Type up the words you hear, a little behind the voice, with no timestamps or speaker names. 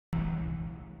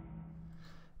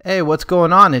Hey, what's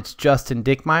going on? It's Justin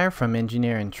Dickmeyer from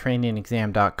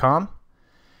engineeringtrainingexam.com,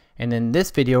 and in this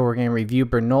video we're going to review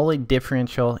Bernoulli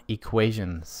differential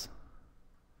equations.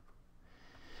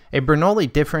 A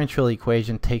Bernoulli differential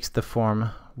equation takes the form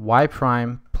y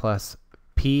prime plus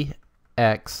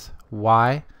px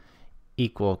y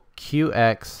equal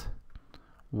qx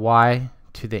y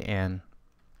to the n,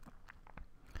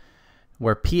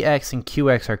 where px and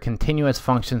qx are continuous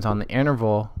functions on the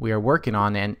interval we are working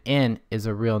on, and n is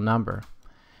a real number.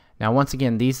 Now, once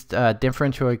again, these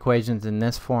differential equations in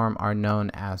this form are known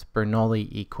as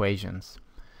Bernoulli equations.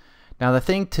 Now, the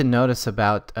thing to notice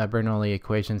about Bernoulli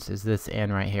equations is this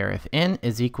n right here. If n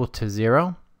is equal to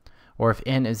 0, or if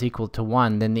n is equal to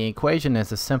 1, then the equation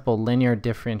is a simple linear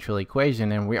differential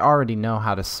equation, and we already know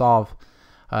how to solve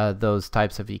those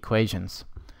types of equations.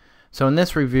 So in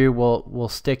this review, we'll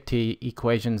stick to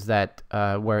equations that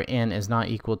where n is not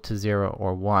equal to 0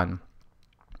 or 1.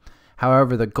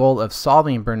 However, the goal of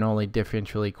solving Bernoulli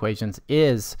differential equations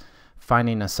is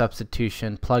finding a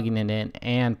substitution, plugging it in,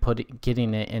 and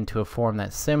getting it into a form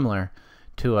that's similar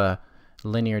to a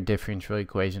linear differential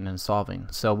equation and solving.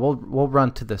 So we'll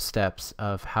run to the steps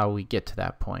of how we get to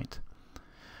that point.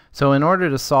 So in order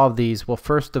to solve these, we'll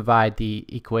first divide the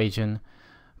equation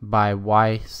by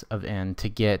y's of n to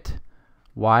get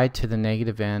y to the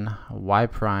negative n y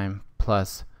prime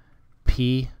plus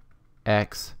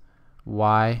px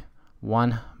y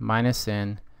 1 minus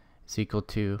n is equal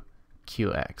to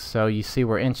qx. So you see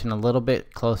we're inching a little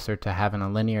bit closer to having a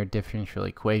linear differential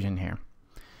equation here.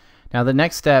 Now the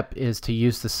next step is to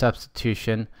use the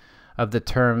substitution of the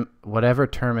term, whatever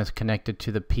term is connected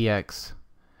to the px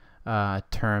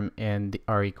term in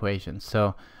our equation.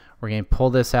 So we're going to pull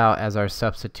this out as our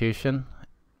substitution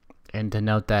and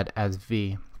denote that as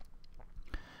v.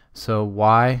 So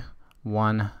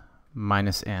y1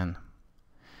 minus n.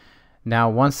 Now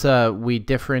once we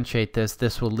differentiate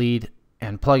this will lead,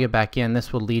 and plug it back in,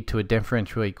 this will lead to a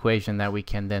differential equation that we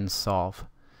can then solve.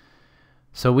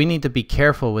 So we need to be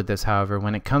careful with this, however.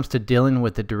 When it comes to dealing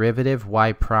with the derivative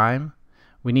y prime,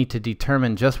 we need to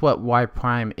determine just what y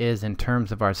prime is in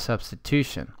terms of our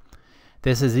substitution.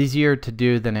 This is easier to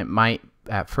do than it might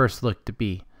at first look to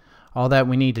be. All that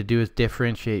we need to do is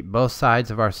differentiate both sides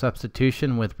of our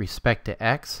substitution with respect to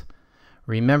x.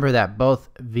 Remember that both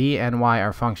v and y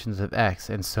are functions of x,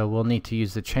 and so we'll need to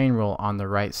use the chain rule on the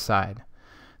right side.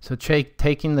 So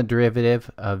taking the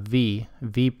derivative of v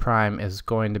prime is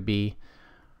going to be,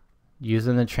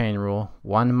 using the chain rule,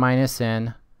 1 minus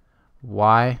n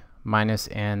y minus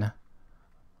n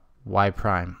y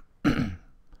prime.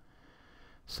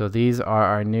 So these are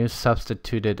our new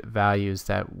substituted values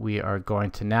that we are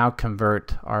going to now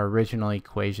convert our original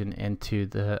equation into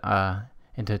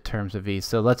terms of v.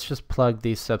 So let's just plug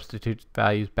these substitute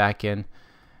values back in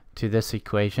to this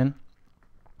equation,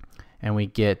 and we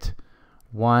get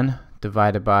 1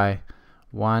 divided by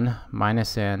 1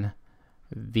 minus n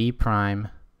v prime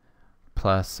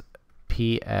plus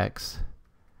px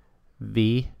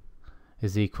v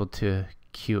is equal to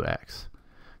qx.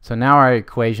 So now our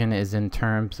equation is in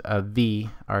terms of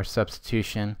v, our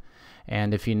substitution,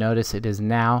 and if you notice, it is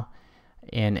now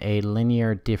in a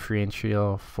linear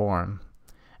differential form.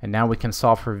 And now we can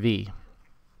solve for v.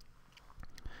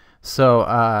 So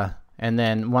and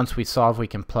then once we solve, we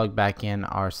can plug back in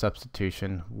our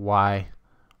substitution, y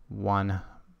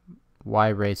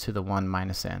raised to the 1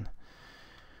 minus n.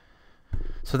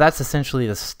 So that's essentially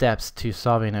the steps to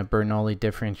solving a Bernoulli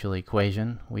differential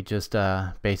equation. We just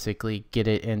basically get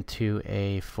it into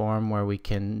a form where we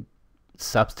can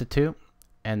substitute,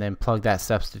 and then plug that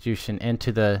substitution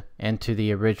into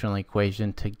the original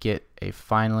equation to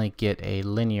finally get a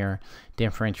linear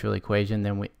differential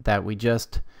equation that we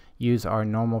just use our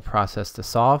normal process to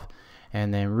solve,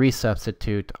 and then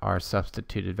resubstitute our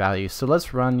substituted values. So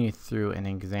let's run you through an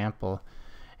example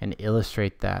and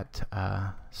illustrate that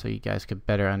so you guys could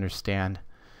better understand.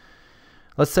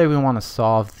 Let's say we want to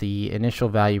solve the initial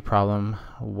value problem,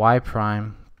 y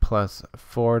prime plus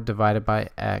 4 divided by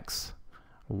x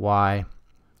y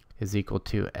is equal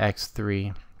to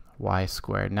x3 y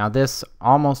squared. Now this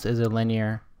almost is a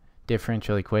linear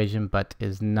differential equation, but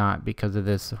is not because of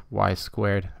this y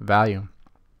squared value.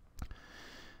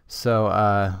 So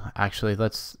actually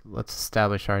let's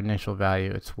establish our initial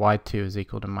value. It's y2 is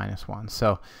equal to minus 1.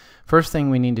 So first thing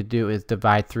we need to do is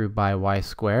divide through by y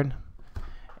squared,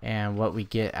 and what we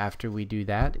get after we do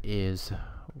that is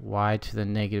y to the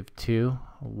negative 2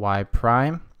 y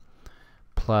prime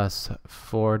plus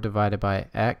 4 divided by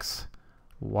x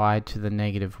y to the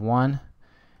negative 1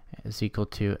 is equal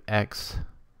to x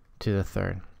to the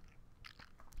third.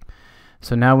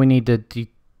 So now we need to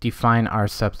define our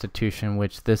substitution,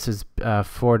 which this is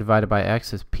 4 divided by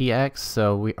x is px,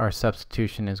 so our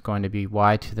substitution is going to be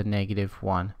y to the negative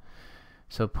 1.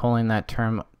 So pulling that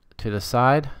term to the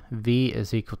side, v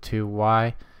is equal to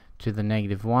y to the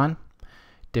negative 1.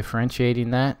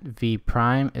 Differentiating that, v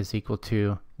prime is equal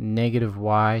to negative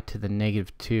y to the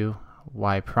negative 2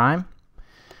 y prime.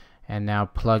 And now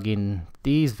plugging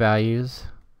these values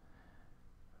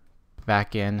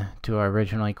back in to our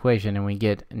original equation, and we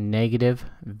get negative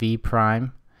v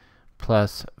prime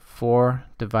plus 4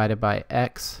 divided by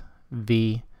x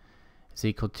v is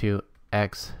equal to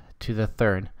x to the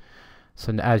third.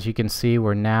 So as you can see,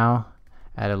 we're now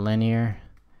at a linear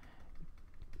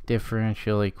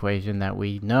differential equation that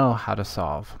we know how to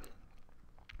solve.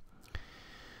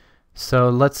 So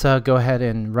let's go ahead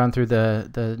and run through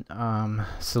the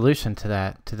solution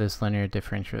to this linear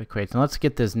differential equation. Let's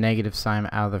get this negative sign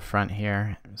out of the front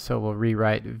here. So we'll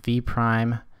rewrite v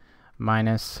prime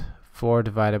minus 4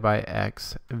 divided by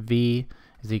x v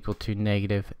is equal to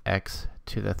negative x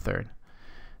to the third.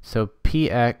 So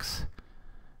px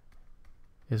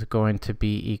is going to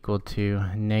be equal to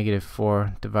negative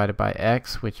 4 divided by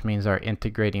x, which means our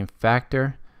integrating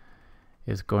factor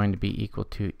is going to be equal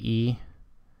to e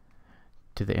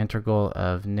to the integral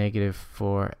of negative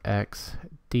 4x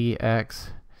dx,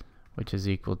 which is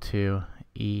equal to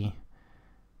e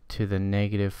to the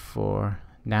negative 4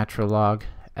 natural log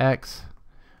x,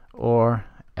 or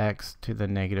x to the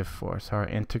negative 4. So our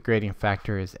integrating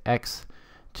factor is x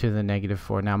to the negative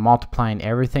 4. Now multiplying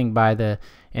everything by the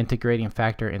integrating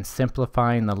factor and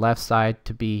simplifying the left side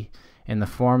to be in the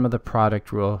form of the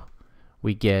product rule,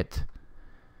 we get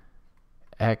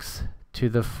x to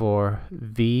the 4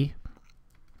 v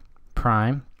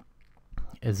prime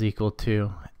is equal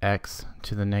to x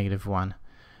to the negative 1.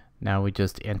 Now we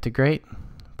just integrate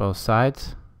both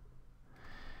sides,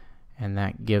 and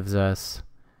that gives us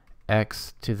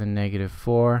x to the negative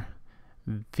 4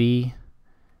 v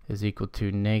is equal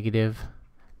to negative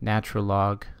natural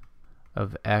log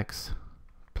of x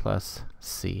plus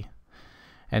c.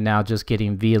 And now just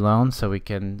getting v alone, so we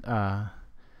can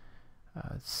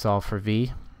solve for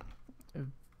v.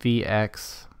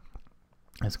 Vx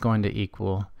is going to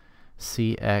equal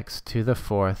cx to the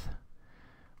 4th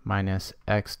minus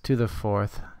x to the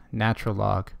 4th natural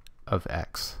log of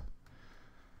x.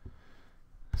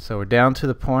 So we're down to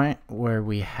the point where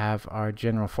we have our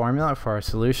general formula for our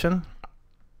solution.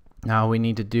 Now all we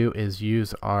need to do is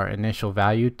use our initial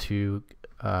value to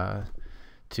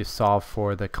solve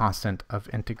for the constant of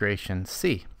integration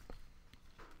c.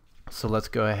 So let's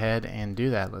go ahead and do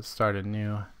that. Let's start a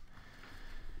new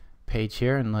page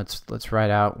here, and let's write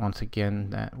out once again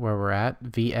that where we're at.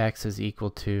 Vx is equal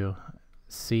to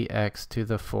cx to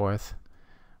the 4th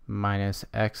minus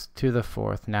x to the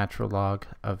 4th natural log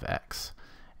of x.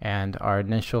 And our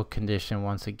initial condition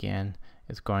once again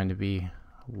is going to be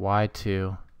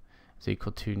y2 is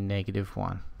equal to negative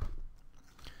 1.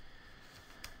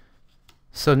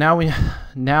 So now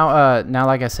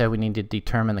like I said, we need to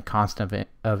determine the constant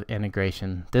of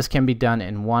integration. This can be done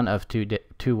in one of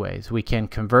two ways. We can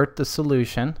convert the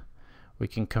solution. We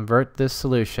can convert this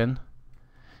solution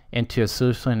into a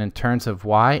solution in terms of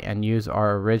y and use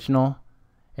our original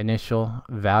initial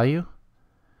value,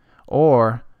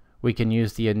 or we can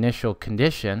use the initial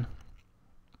condition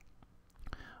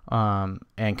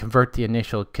and convert the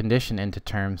initial condition into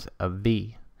terms of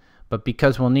v. But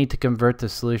because we'll need to convert the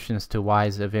solutions to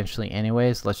y's eventually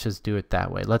anyways, let's just do it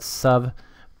that way. Let's sub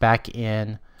back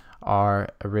in our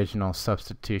original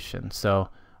substitution. So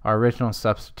our original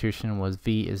substitution was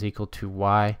v is equal to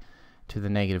y to the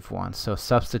negative 1. So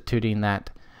substituting that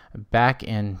back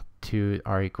into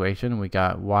our equation, we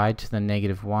got y to the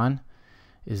negative 1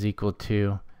 is equal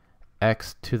to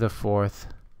x to the 4th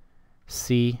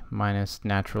c minus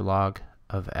natural log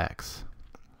of x.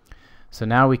 So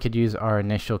now we could use our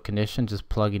initial condition, just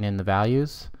plugging in the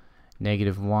values.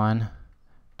 Negative 1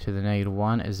 to the negative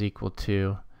 1 is equal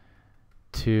to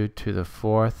 2 to the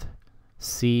 4th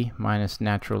c minus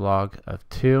natural log of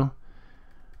 2,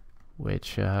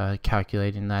 which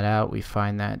calculating that out, we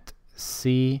find that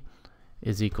c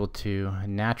is equal to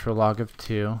natural log of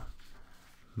 2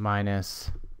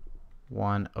 minus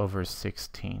 1 over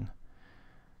 16.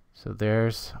 So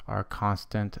there's our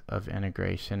constant of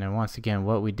integration. And once again,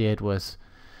 what we did was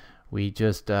we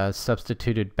just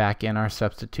substituted back in our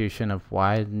substitution of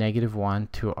y negative 1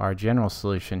 to our general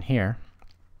solution here,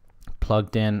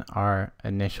 plugged in our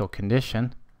initial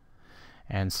condition,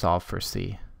 and solved for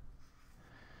c.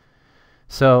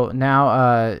 So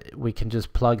now we can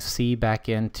just plug c back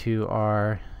into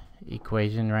our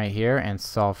equation right here and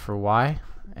solve for y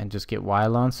and just get y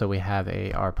alone. So we have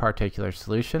our particular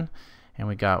solution. and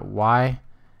we got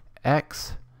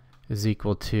yx is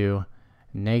equal to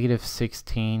negative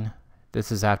 16.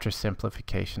 This is after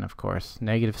simplification, of course.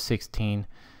 Negative 16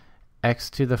 x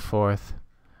to the fourth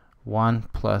 1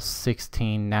 plus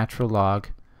 16 natural log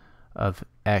of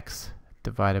x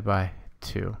divided by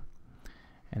 2.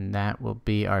 And that will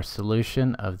be our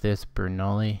solution of this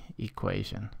Bernoulli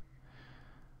equation.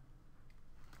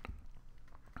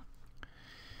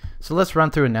 So let's run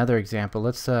through another example.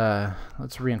 Let's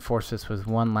reinforce this with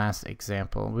one last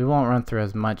example. We won't run through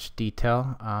as much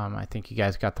detail. I think you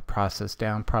guys got the process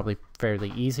down, probably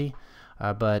fairly easy.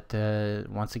 But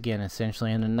once again,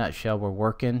 essentially in a nutshell, we're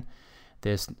working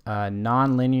this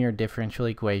non-linear differential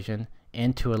equation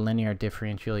into a linear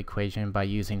differential equation by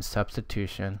using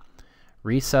substitution,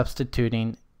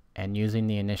 resubstituting, and using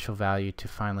the initial value to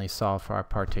finally solve for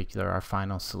our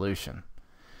final solution.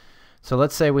 So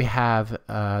let's say we have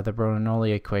the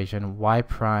Bernoulli equation y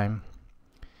prime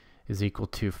is equal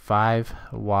to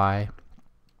 5y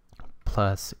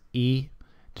plus e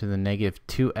to the negative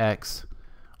 2x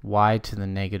y to the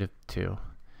negative 2.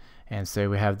 And so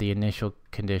we have the initial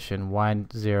condition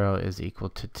y0 is equal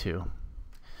to 2.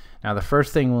 Now the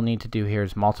first thing we'll need to do here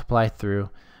is multiply through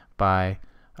by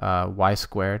y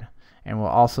squared, and we'll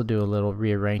also do a little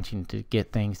rearranging to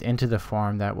get things into the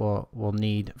form that we'll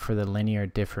need for the linear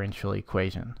differential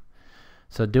equation.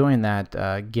 So doing that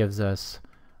gives us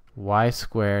y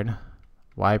squared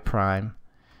y prime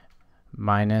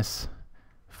minus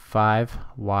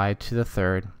 5y to the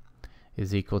third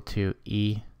is equal to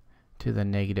e to the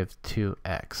negative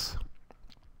 2x.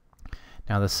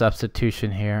 Now the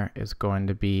substitution here is going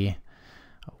to be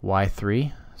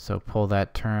y3, so pull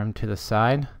that term to the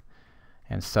side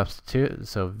and substitute.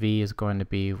 So v is going to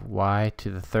be y to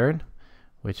the third,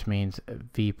 which means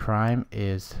v prime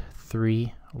is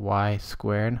 3y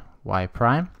squared y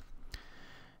prime.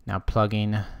 Now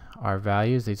plugging our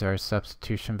values, these are our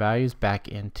substitution values, back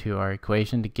into our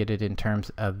equation to get it in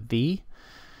terms of v.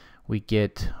 We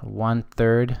get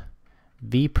 1/3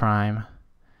 v prime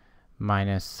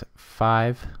minus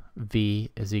 5v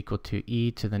is equal to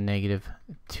e to the negative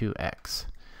 2x.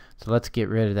 So let's get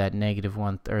rid of that negative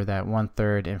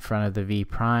 1/3 in front of the v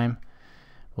prime.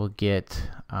 We'll get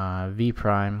v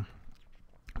prime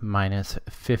minus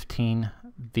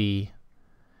 15v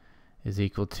is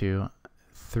equal to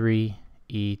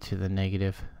 3e to the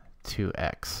negative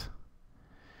 2x.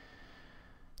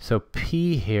 So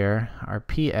p here, our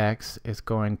px is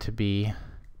going to be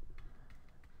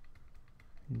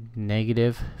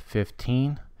negative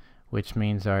 15, which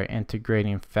means our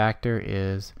integrating factor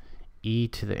is e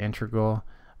to the integral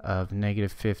of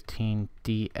negative 15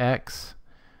 dx,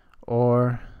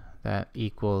 or that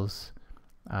equals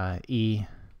e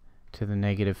to the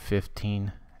negative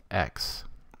 15x.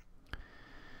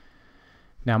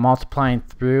 Now multiplying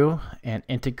through and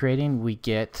integrating, we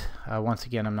get, once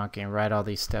again, I'm not going to write all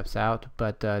these steps out,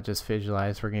 but just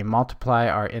visualize. We're going to multiply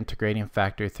our integrating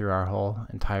factor through our whole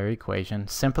entire equation,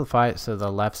 simplify it so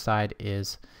the left side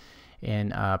is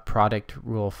in product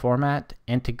rule format,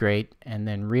 integrate, and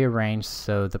then rearrange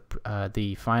so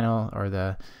the final or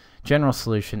the general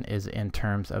solution is in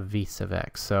terms of v sub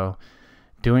x. So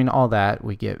doing all that,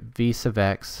 we get v sub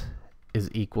x is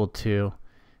equal to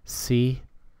c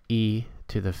e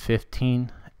to the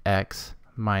 15x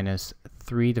minus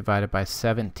 3 divided by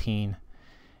 17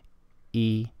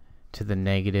 e to the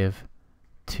negative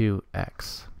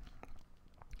 2x.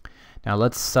 Now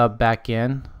let's sub back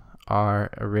in our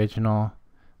original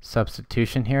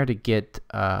substitution here to get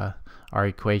our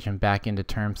equation back into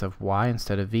terms of y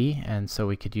instead of v, and so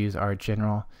we could use our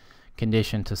general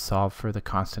condition to solve for the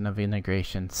constant of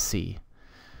integration c.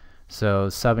 So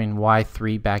subbing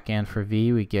y3 back in for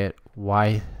v, we get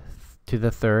y to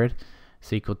the third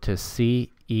is equal to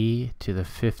c e to the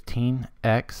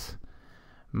 15x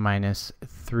minus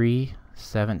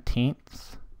 3/17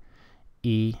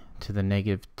 e to the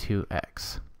negative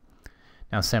 2x.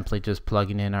 Now simply just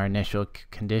plugging in our initial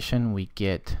condition, we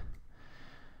get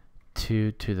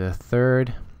 2 to the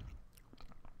third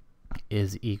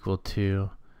is equal to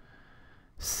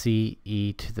c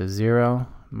e to the 0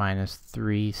 minus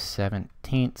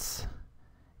 3/17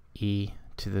 e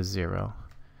to the 0.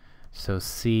 So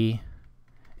c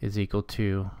is equal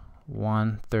to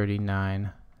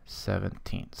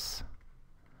 139/17.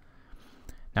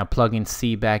 Now plugging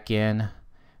c back in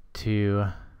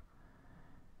to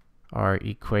our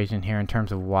equation here in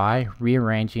terms of y,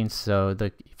 rearranging so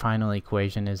the final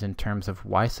equation is in terms of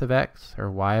y sub x,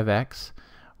 or y of x.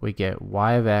 We get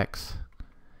y of x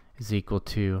is equal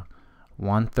to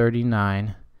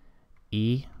 139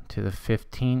 e to the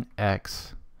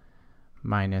 15x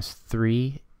minus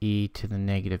 3 e to the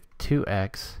negative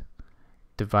 2x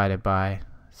divided by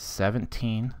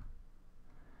 17,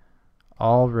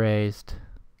 all raised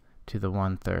to the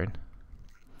 1/3.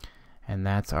 And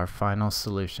that's our final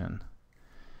solution.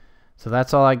 So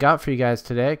that's all I got for you guys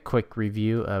today. Quick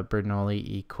review of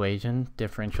Bernoulli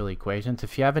differential equations.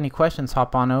 If you have any questions,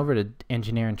 hop on over to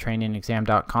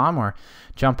engineeringtrainingexam.com or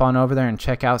jump on over there and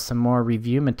check out some more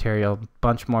review material,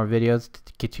 bunch more videos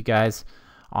to get you guys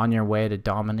on your way to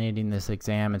dominating this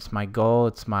exam. It's my goal,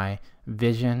 it's my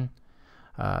vision.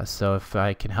 So if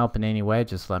I can help in any way,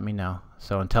 just let me know.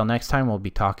 So until next time, we'll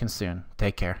be talking soon.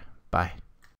 Take care. Bye.